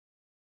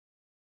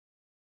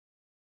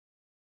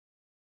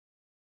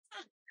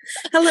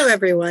Hello,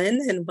 everyone,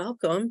 and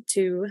welcome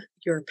to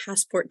your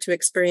Passport to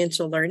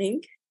Experiential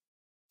Learning.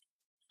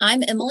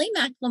 I'm Emily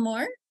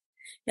McLemore.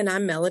 And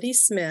I'm Melody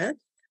Smith.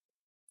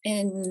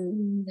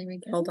 And there we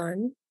go. Hold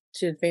on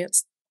to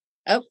advance.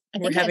 Oh,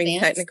 we're having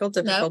technical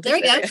difficulties. No, there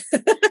we go.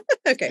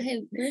 Okay.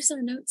 Hey, where's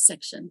our notes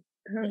section?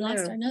 We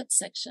lost our notes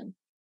section.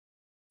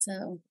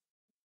 So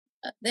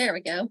there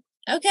we go.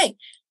 Okay.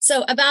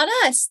 So about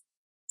us.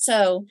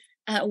 So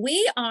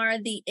we are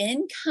the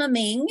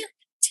incoming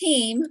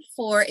team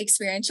for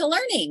experiential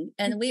learning,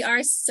 and we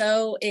are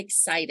so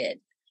excited.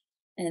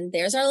 And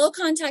there's our little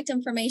contact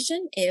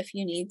information if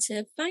you need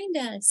to find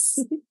us.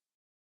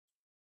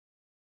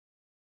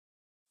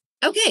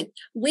 Okay,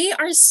 we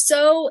are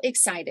so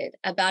excited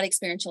about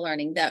experiential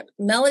learning that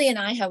Melody and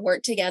I have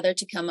worked together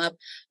to come up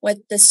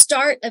with the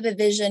start of a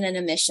vision and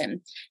a mission.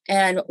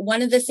 And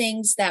one of the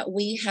things that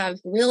we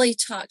have really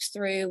talked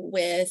through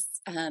with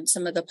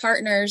some of the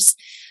partners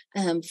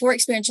for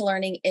experiential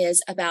learning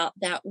is about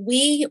that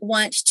we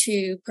want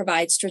to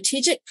provide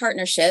strategic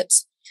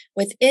partnerships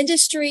with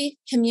industry,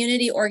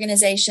 community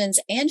organizations,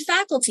 and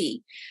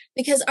faculty,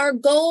 because our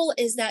goal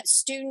is that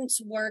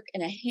students work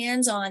in a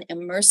hands-on,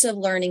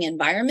 immersive learning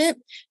environment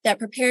that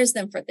prepares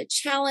them for the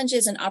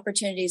challenges and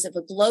opportunities of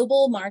a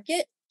global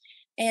market,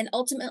 and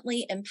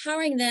ultimately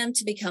empowering them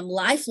to become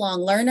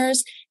lifelong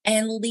learners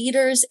and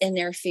leaders in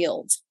their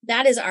fields.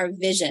 That is our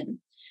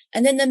vision.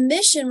 And then the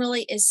mission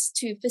really is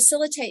to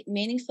facilitate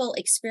meaningful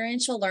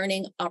experiential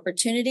learning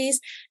opportunities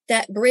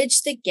that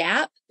bridge the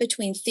gap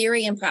between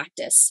theory and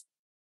practice,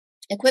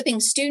 equipping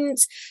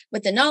students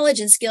with the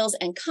knowledge and skills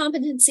and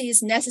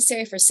competencies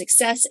necessary for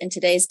success in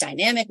today's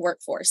dynamic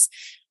workforce.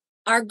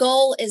 Our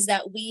goal is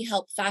that we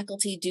help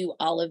faculty do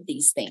all of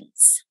these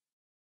things.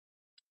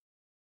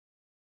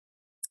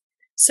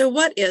 So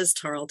what is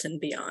Tarleton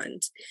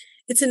Beyond?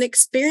 It's an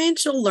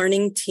experiential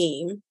learning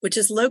team, which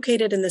is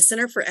located in the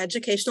Center for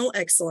Educational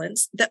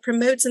Excellence that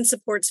promotes and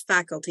supports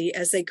faculty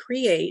as they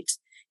create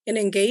an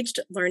engaged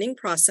learning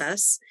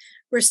process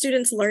where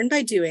students learn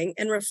by doing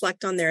and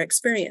reflect on their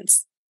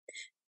experience,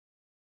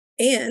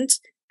 and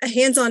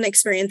hands-on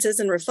experiences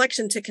and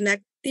reflection to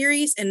connect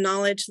theories and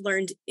knowledge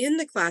learned in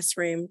the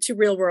classroom to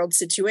real-world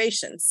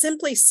situations.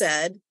 Simply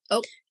said,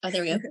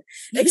 there we go.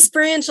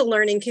 Experiential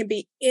learning can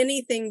be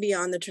anything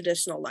beyond the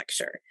traditional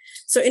lecture.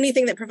 So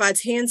anything that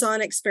provides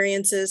hands-on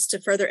experiences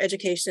to further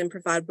education and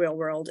provide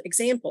real-world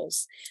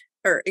examples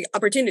or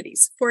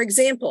opportunities. For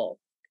example,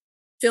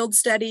 field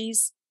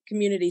studies,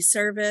 community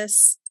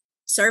service,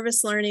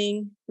 service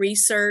learning,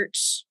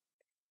 research,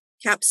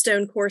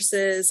 capstone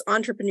courses,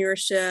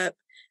 entrepreneurship,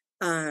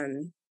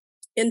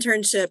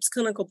 internships,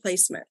 clinical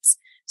placements.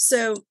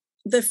 So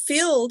the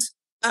field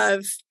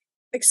of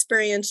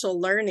experiential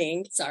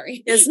learning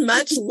is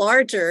much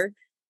larger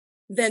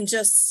than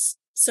just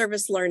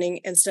service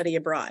learning and study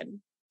abroad.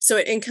 So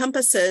it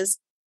encompasses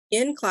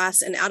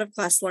in-class and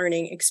out-of-class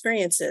learning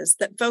experiences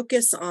that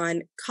focus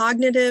on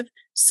cognitive,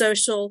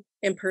 social,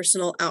 and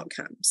personal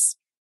outcomes.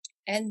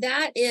 And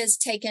that is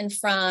taken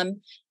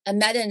from a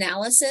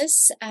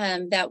meta-analysis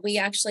that we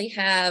actually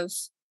have,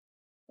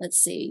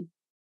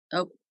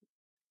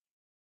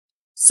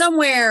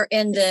 somewhere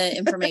in the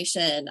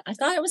information. I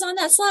thought it was on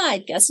that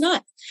slide. Guess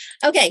not.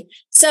 Okay,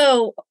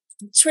 so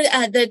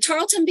the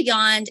Tarleton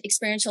Beyond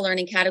experiential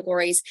learning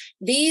categories,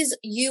 these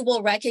you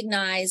will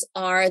recognize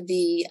are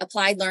the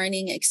applied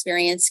learning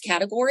experience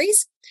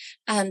categories: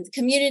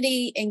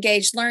 community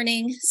engaged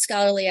learning,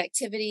 scholarly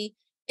activity,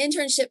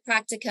 internship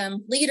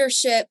practicum,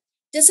 leadership,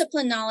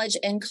 discipline knowledge,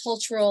 and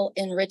cultural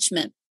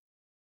enrichment.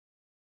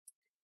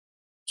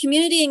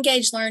 Community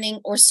engaged learning,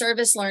 or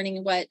service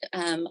learning, what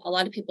a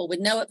lot of people would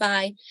know it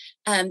by,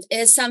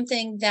 is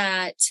something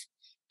that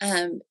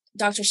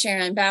Dr.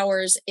 Sharon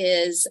Bowers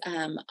is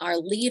our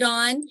lead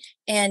on,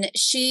 and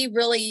she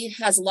really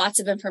has lots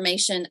of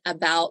information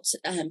about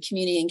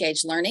community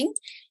engaged learning.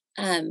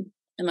 Am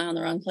I on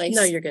the wrong place?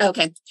 No, you're good.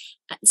 Okay.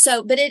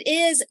 So, but it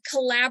is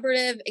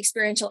collaborative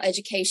experiential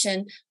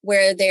education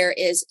where there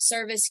is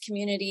service,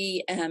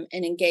 community, and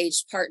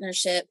engaged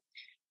partnership.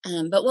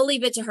 But we'll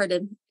leave it to her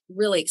to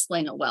really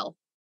explain it well.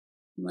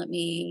 Let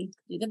me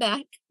do the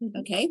back.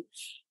 Okay.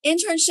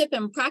 Internship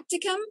and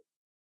practicum.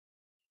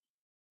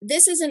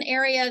 This is an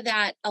area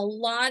that a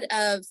lot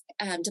of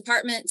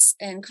departments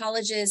and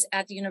colleges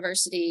at the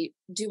university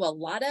do a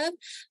lot of.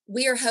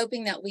 We are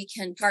hoping that we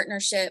can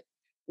partnership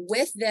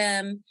with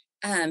them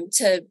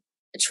to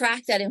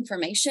track that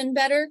information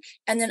better,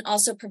 and then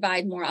also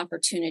provide more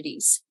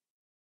opportunities.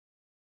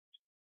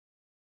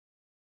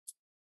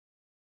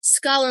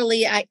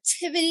 Scholarly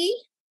activity.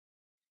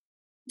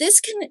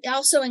 This can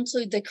also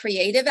include the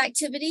creative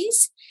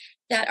activities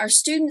that are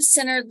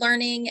student-centered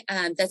learning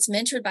that's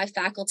mentored by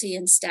faculty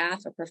and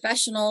staff or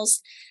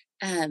professionals.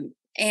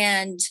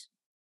 And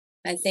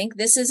I think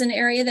this is an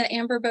area that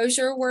Amber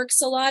Bozier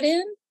works a lot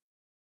in.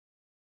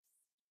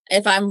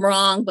 If I'm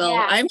wrong,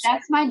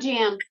 that's my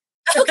jam.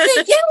 Okay,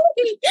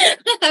 yay!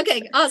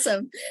 Okay,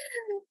 awesome.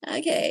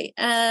 Okay,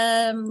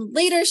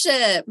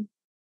 leadership.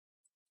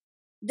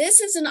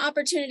 This is an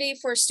opportunity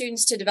for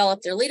students to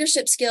develop their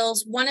leadership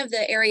skills. One of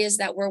the areas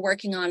that we're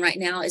working on right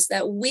now is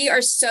that we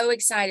are so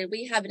excited.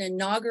 We have an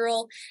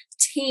inaugural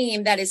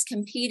team that is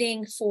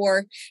competing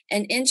for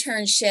an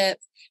internship.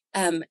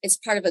 It's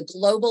part of a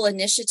global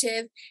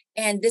initiative,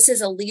 and this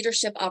is a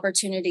leadership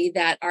opportunity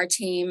that our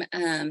team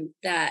and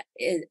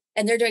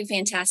they're doing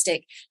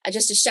fantastic.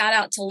 Just a shout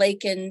out to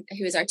Lakin,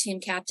 who is our team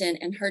captain,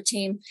 and her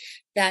team.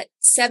 That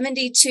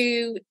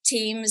 72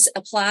 teams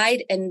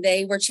applied, and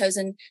they were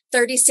chosen.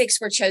 36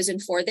 were chosen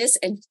for this,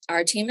 and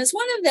our team is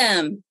one of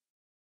them.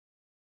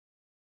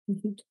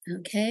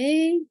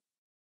 Okay,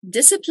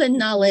 discipline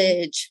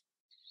knowledge.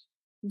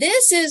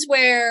 This is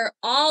where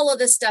all of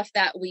the stuff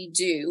that we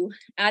do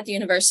at the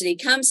university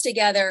comes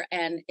together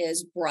and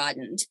is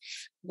broadened,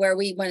 where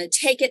we want to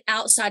take it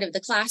outside of the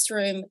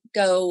classroom,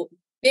 go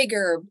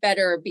bigger,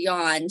 better,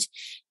 beyond,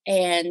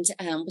 and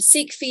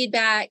seek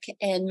feedback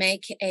and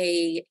make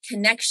a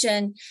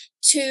connection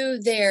to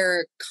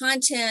their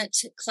content,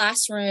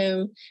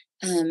 classroom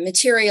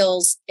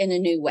materials in a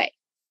new way.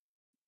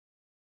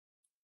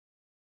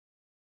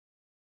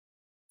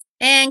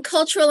 And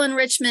cultural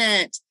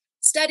enrichment.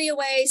 Study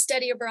away,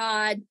 study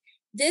abroad.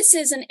 This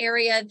is an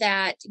area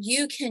that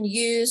you can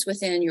use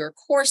within your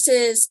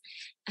courses.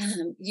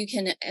 You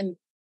can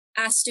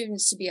ask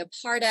students to be a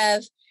part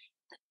of,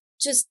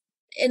 just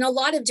in a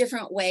lot of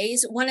different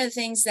ways. One of the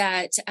things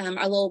that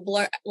our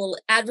little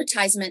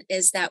advertisement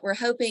is that we're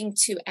hoping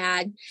to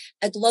add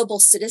a global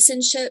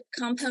citizenship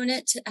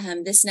component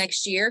this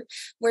next year,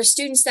 where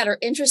students that are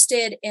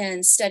interested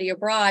in study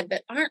abroad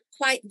but aren't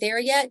quite there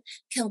yet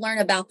can learn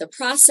about the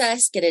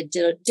process, get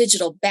a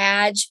digital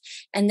badge,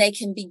 and they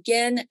can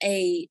begin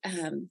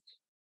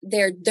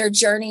their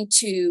journey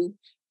to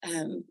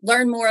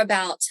learn more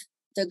about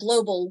the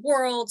global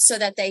world, so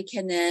that they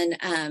can then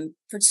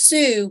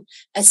pursue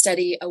a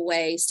study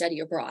away, study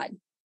abroad.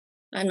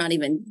 I'm not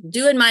even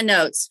doing my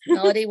notes.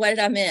 Melody, what did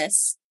I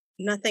miss?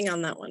 Nothing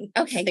on that one.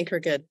 Okay. I think we're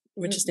good.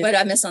 What did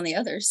I miss on the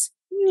others?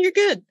 You're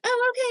good.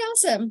 Oh,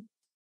 okay, awesome.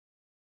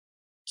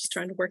 Just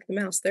trying to work the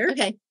mouse there.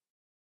 Okay.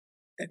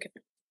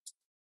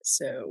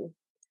 So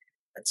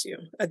that's you.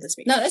 That's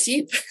me. No, that's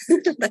you.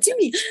 That's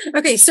me.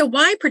 Okay. So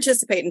why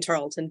participate in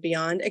Tarleton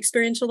beyond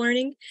experiential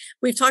learning?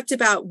 We've talked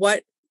about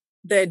what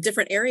the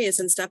different areas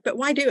and stuff, but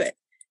why do it?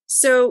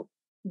 So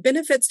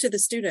benefits to the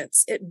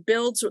students. It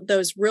builds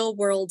those real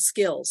world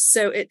skills.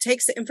 So it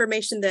takes the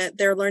information that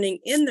they're learning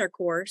in their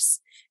course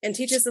and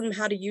teaches them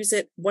how to use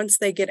it once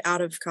they get out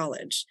of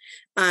college.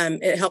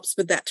 It helps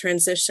with that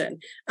transition.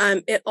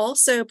 It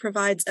also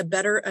provides a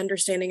better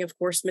understanding of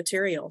course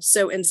material.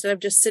 So instead of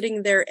just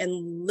sitting there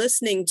and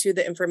listening to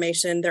the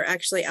information, they're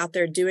actually out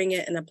there doing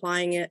it and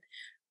applying it,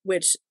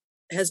 which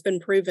has been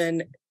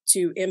proven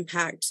to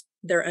impact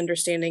their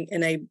understanding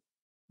in a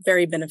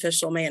very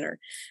beneficial manner.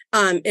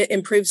 It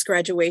improves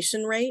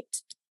graduation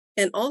rate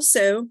and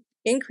also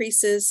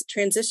increases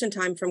transition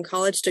time from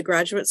college to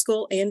graduate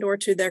school and or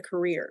to their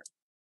career.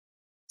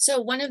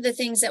 So one of the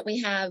things that we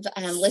have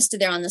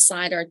listed there on the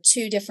slide are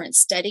 2 different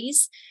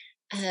studies.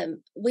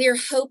 We are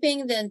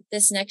hoping that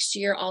this next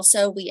year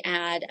also we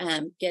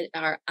get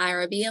our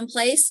IRB in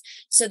place,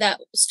 so that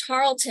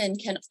Tarleton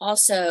can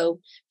also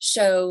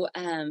show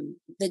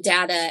the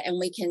data, and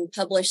we can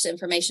publish the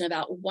information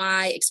about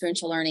why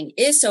experiential learning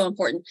is so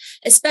important,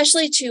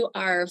 especially to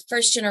our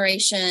first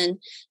generation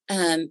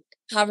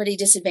poverty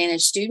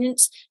disadvantaged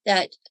students,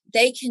 that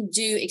they can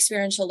do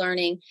experiential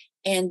learning,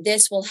 and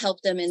this will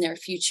help them in their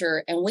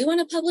future. And we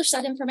want to publish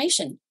that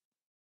information.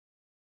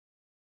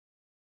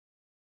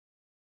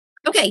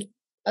 Okay.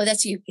 Oh,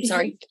 that's you.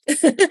 Sorry.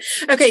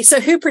 Okay. So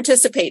who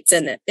participates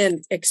in it,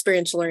 in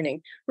experiential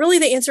learning? Really,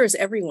 the answer is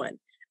everyone.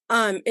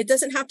 It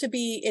doesn't have to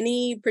be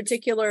any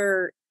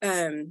particular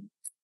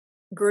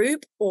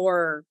group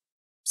or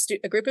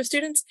a group of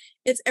students.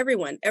 It's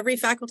everyone, every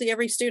faculty,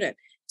 every student.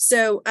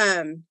 So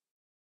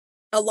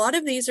a lot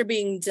of these are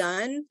being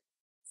done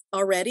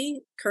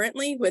already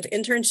currently with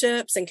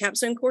internships and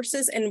capstone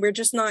courses, and we're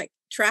just not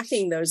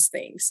tracking those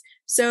things.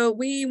 So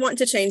we want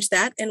to change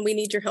that, and we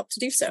need your help to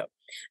do so.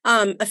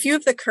 A few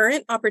of the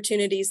current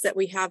opportunities that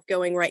we have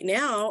going right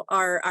now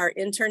are our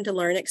Intern to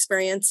Learn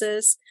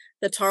experiences,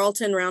 the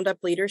Tarleton Roundup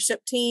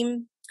Leadership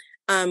Team.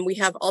 We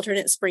have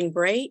Alternate Spring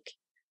Break,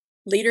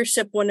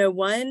 Leadership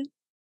 101,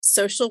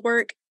 social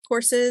work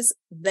courses.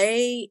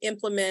 They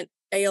implement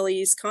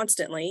ALEs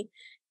constantly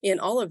in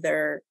all of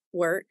their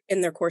work,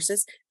 in their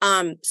courses.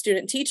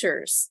 Student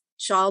teachers,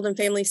 child and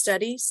family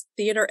studies,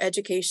 theater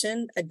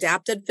education,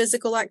 adapted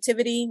physical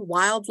activity,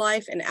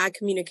 wildlife, and ag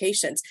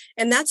communications.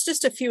 And that's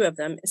just a few of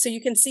them. So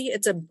you can see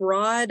it's a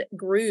broad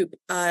group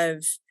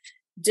of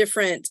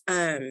different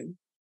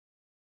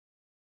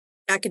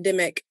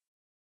academic,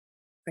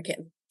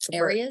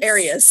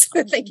 areas.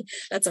 I think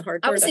that's a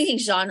hard word. I was thinking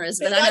genres,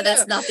 but I know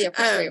that's not the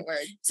appropriate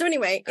word. So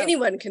anyway,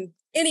 anyone can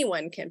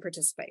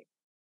participate.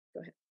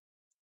 Go ahead.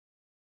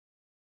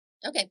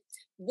 Okay.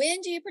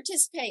 When do you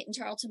participate in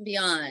Tarleton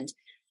Beyond?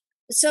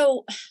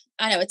 So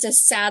I know it's a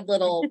sad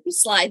little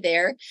slide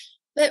there,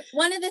 but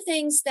one of the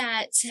things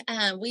that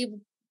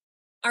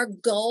our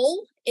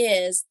goal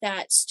is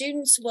that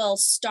students will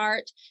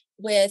start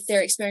with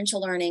their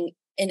experiential learning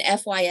in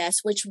FYS,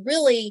 which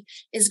really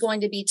is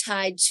going to be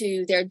tied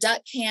to their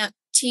Duck Camp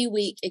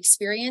T-Week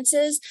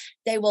experiences.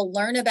 They will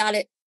learn about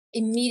it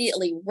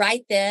immediately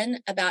right then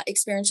about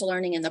experiential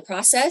learning in the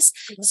process.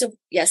 So,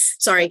 yes.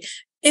 Sorry.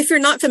 If you're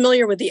not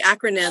familiar with the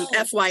acronym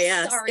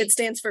FYS, sorry. It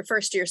stands for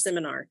First Year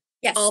Seminar.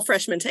 Yes. All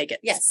freshmen take it.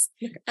 Yes.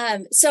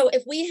 So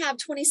if we have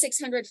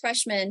 2,600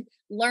 freshmen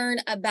learn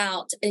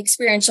about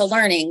experiential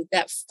learning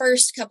that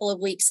first couple of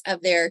weeks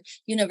of their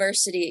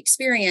university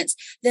experience,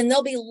 then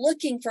they'll be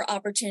looking for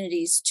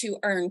opportunities to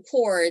earn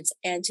cords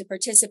and to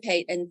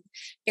participate in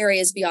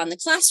areas beyond the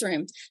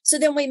classroom. So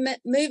then we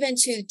move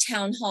into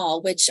town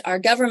hall, which our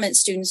government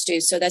students do.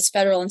 So that's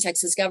federal and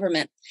Texas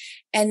government.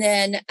 And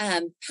then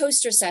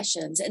poster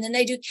sessions, and then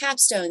they do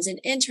capstones and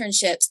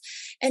internships.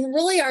 And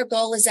really our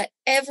goal is that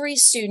every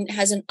student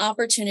has an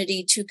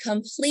opportunity to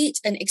complete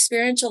an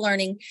experiential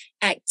learning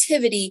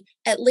activity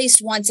at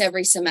least once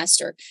every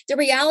semester. The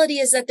reality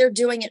is that they're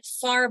doing it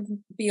far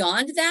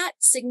beyond that,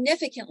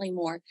 significantly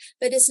more,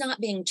 but it's not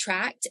being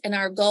tracked. And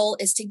our goal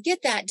is to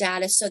get that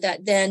data so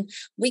that then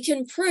we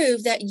can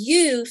prove that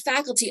you,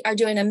 faculty, are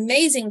doing an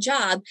amazing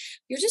job.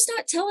 You're just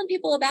not telling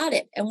people about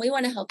it. And we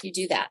want to help you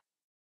do that.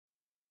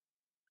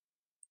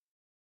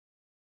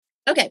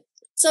 Okay,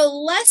 so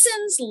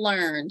lessons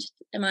learned.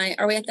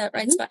 Are we at that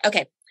right spot?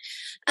 Okay.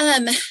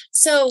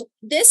 So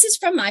this is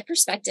from my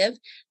perspective.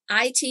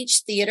 I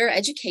teach theater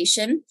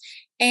education,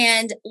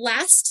 and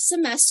last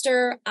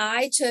semester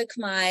I took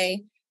my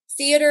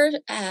theater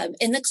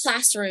in the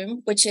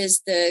classroom, which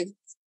is the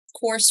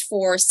course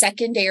for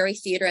secondary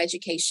theater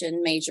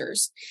education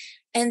majors,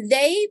 and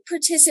they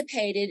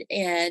participated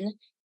in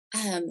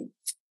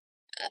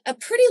a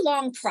pretty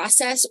long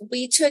process.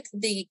 We took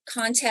the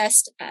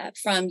contest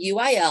from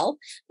UIL,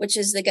 which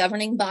is the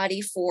governing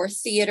body for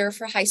theater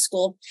for high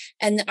school,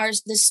 and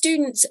the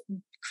students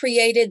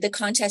created the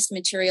contest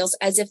materials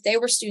as if they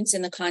were students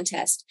in the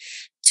contest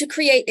to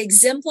create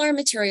exemplar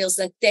materials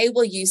that they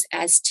will use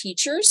as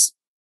teachers.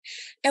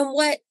 And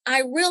what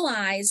I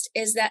realized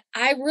is that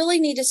I really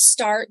need to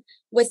start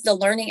with the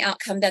learning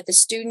outcome that the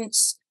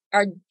students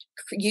are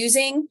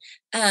using,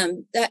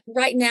 that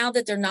right now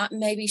that they're not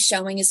maybe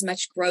showing as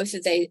much growth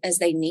as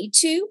they need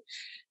to.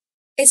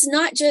 It's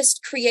not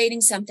just creating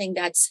something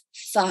that's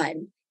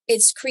fun.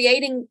 It's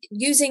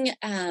using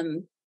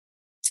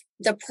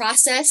the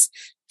process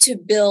to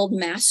build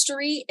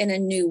mastery in a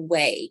new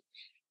way.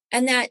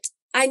 And that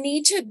I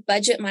need to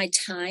budget my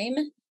time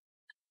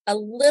a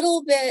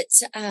little bit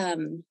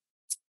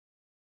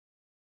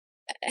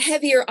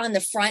heavier on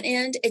the front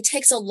end. It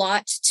takes a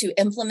lot to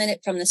implement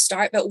it from the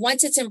start, but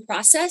once it's in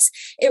process,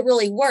 it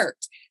really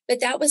worked. But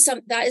that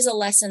is a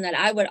lesson that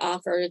I would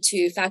offer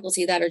to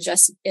faculty that are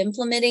just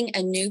implementing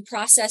a new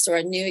process or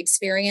a new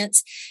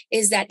experience,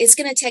 is that it's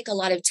going to take a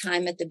lot of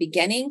time at the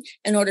beginning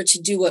in order to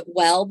do it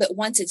well. But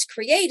once it's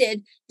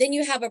created, then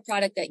you have a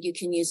product that you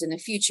can use in the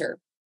future.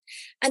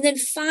 And then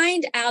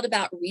find out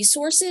about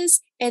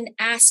resources and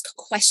ask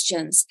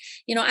questions.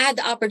 I had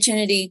the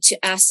opportunity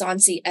to ask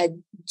Sansi a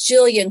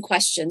jillion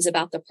questions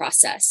about the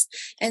process.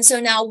 And so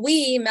now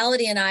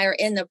Melody and I are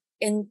in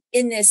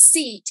this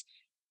seat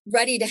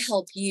ready to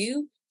help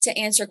you to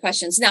answer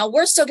questions. Now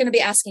we're still going to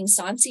be asking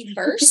Sansi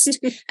first,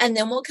 and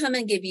then we'll come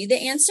and give you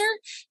the answer.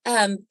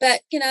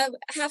 But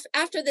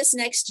after this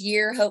next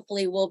year,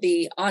 hopefully we'll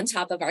be on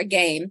top of our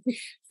game.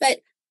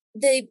 But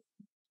the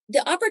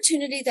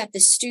opportunity that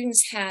the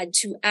students had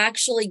to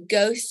actually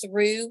go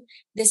through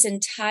this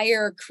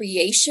entire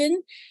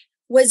creation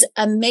was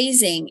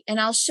amazing. And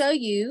I'll show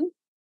you.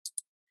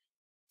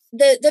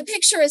 The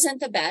picture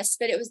isn't the best,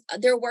 but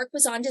their work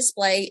was on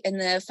display in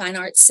the Fine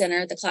Arts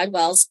Center, the Clyde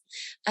Wells,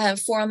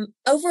 for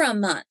over a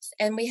month.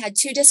 And we had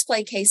 2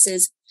 display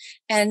cases,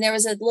 and there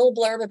was a little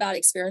blurb about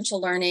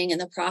experiential learning and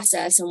the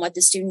process and what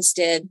the students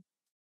did.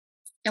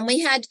 And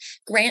we had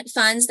grant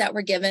funds that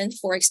were given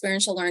for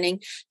experiential learning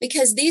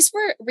because these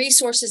were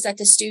resources that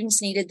the students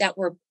needed that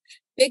were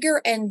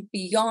bigger and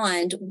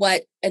beyond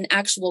what an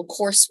actual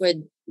course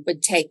would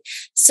take.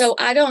 So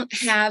I don't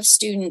have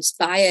students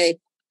buy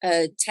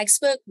a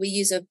textbook. We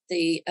use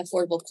the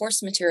affordable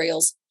course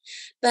materials,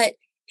 but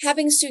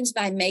having students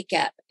buy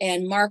makeup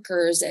and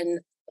markers and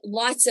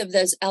lots of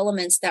those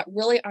elements that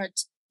really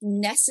aren't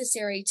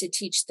necessary to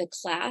teach the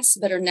class,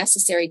 but are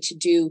necessary to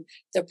do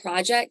the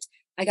project.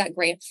 I got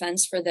grant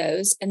funds for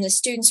those, and the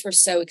students were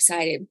so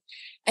excited.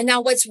 And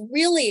now what's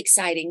really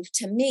exciting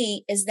to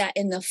me is that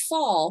in the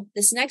fall,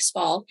 this next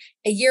fall,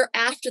 a year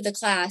after the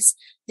class,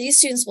 these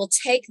students will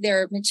take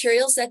their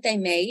materials that they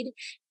made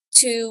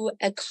to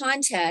a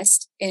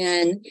contest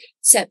in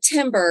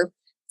September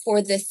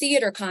for the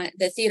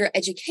theater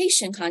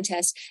education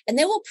contest, and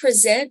they will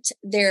present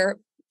their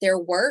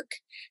work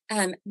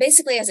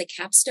basically as a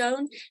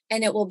capstone,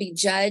 and it will be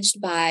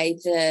judged by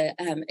the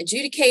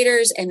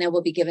adjudicators, and they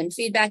will be given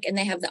feedback, and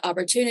they have the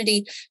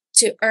opportunity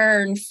to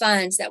earn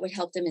funds that would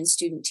help them in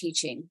student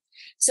teaching.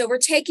 So we're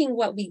taking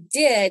what we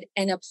did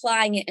and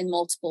applying it in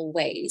multiple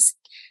ways,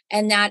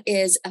 and that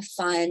is a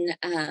fun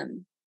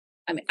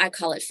I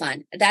call it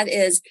fun. That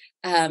is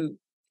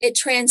it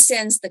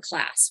transcends the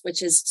class,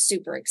 which is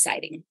super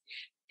exciting.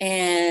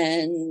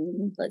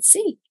 And let's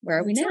see, where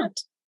are we now?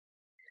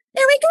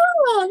 There we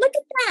go. Look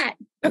at that.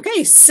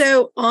 Okay,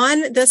 so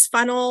on this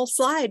final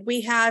slide,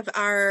 we have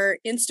our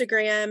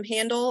Instagram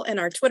handle and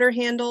our Twitter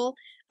handle.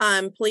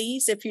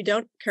 Please, if you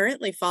don't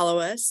currently follow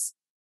us,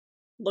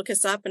 look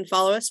us up and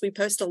follow us. We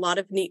post a lot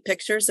of neat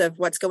pictures of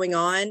what's going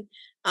on,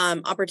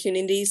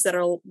 opportunities that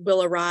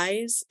will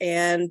arise,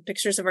 and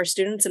pictures of our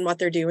students and what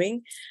they're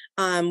doing.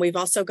 We've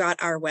also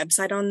got our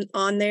website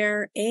on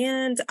there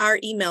and our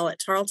email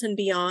at Tarleton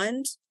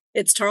Beyond.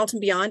 It's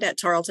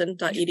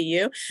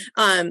tarletonbeyond@tarleton.edu.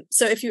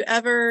 So if you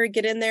ever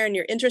get in there and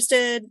you're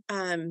interested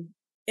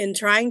in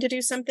trying to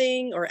do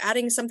something or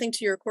adding something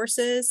to your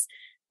courses,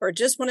 or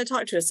just want to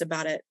talk to us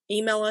about it,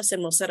 email us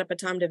and we'll set up a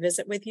time to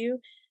visit with you.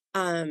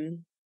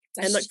 And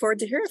look forward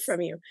to hearing from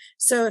you.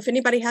 So if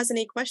anybody has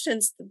any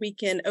questions, we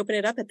can open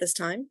it up at this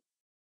time.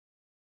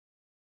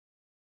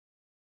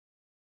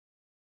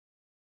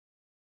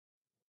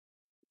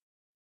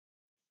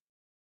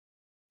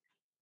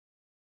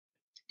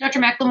 Dr.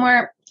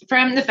 McLemore,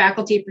 from the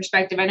faculty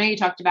perspective, I know you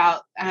talked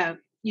about,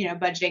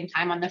 budgeting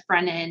time on the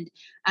front end.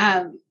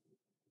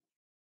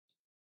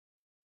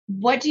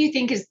 What do you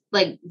think is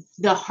like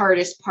the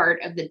hardest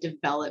part of the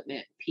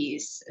development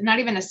piece? Not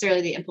even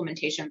necessarily the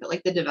implementation, but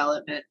like the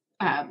development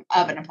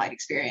of an applied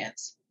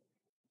experience.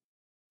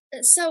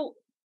 So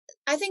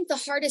I think the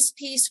hardest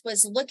piece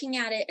was looking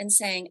at it and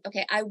saying,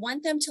 okay, I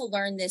want them to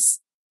learn this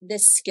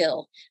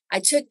skill. I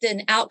took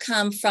an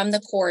outcome from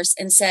the course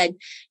and said,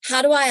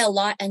 how do I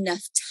allot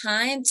enough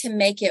time to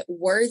make it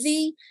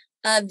worthy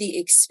of the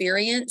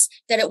experience,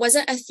 that it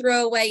wasn't a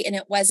throwaway and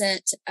it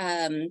wasn't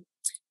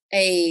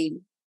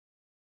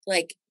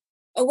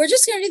oh, we're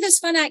just going to do this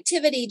fun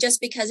activity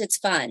just because it's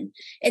fun.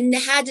 It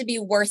had to be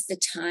worth the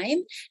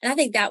time. And I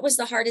think that was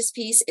the hardest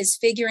piece, is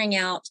figuring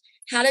out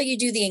how do you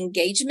do the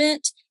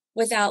engagement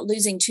without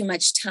losing too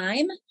much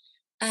time.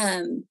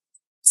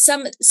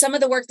 Some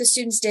of the work the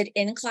students did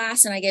in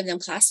class, and I gave them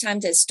class time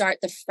to start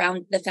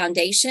the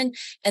foundation.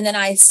 And then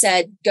I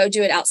said, go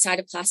do it outside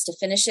of class to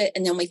finish it.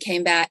 And then we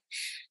came back.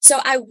 So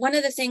one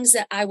of the things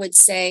that I would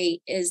say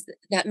is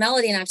that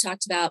Melody and I've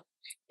talked about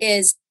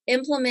is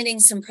implementing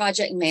some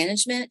project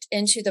management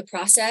into the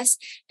process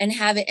and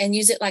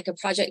use it like a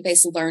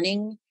project-based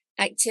learning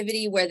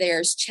activity where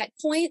there's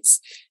checkpoints.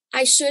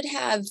 I should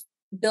have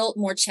built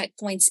more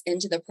checkpoints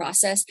into the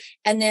process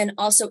and then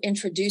also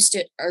introduced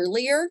it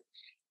earlier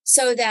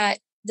so that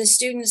the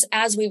students,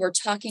 as we were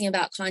talking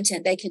about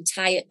content, they could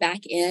tie it back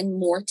in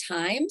more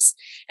times.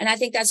 And I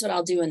think that's what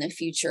I'll do in the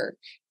future,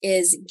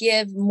 is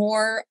give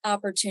more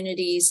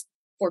opportunities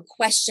for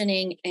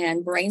questioning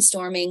and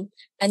brainstorming,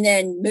 and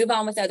then move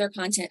on with other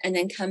content, and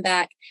then come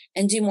back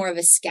and do more of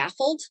a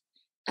scaffold.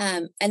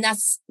 And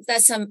that's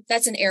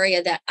an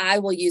area that I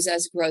will use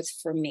as growth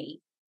for me.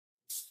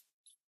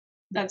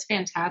 That's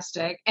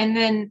fantastic. And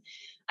then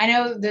I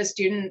know the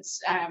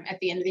students at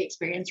the end of the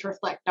experience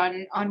reflect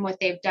on what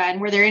they've done.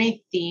 Were there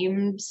any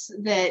themes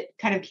that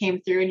kind of came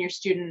through in your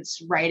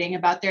students writing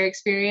about their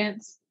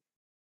experience?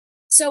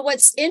 So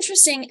what's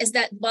interesting is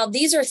that while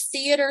these are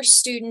theater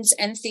students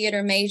and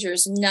theater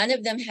majors, none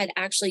of them had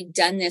actually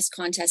done this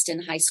contest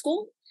in high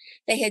school.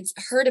 They had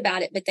heard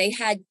about it, but they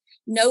had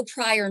no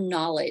prior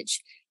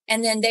knowledge.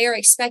 And then they are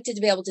expected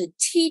to be able to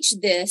teach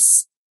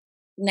this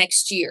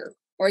next year,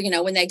 or,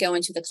 when they go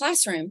into the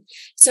classroom.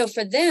 So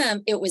for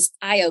them, it was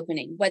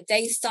eye-opening. What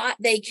they thought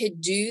they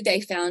could do,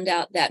 they found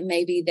out that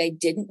maybe they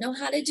didn't know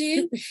how to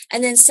do.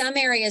 And then some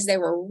areas they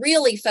were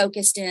really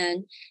focused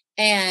in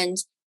and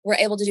were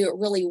able to do it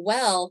really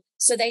well.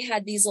 So they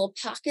had these little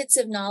pockets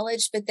of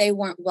knowledge, but they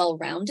weren't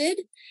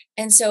well-rounded.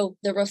 And so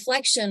the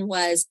reflection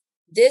was,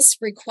 this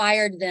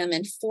required them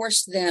and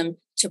forced them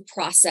to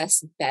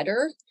process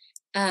better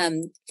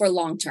for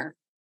long-term.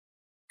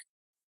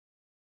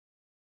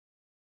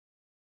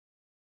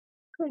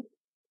 Cool.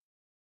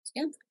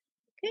 Yeah.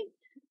 Okay.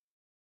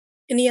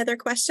 Any other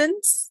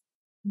questions?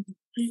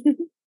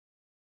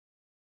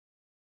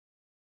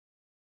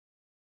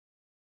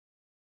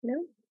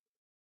 No?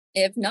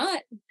 If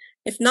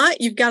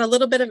not, you've got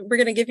we're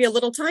going to give you a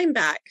little time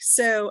back.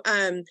 So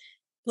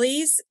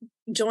please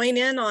join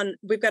in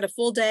we've got a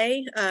full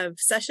day of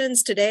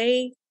sessions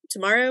today,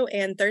 tomorrow,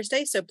 and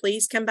Thursday. So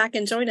please come back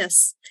and join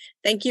us.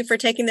 Thank you for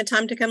taking the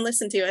time to come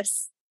listen to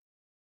us.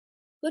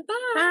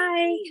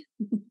 goodbye.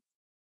 Bye.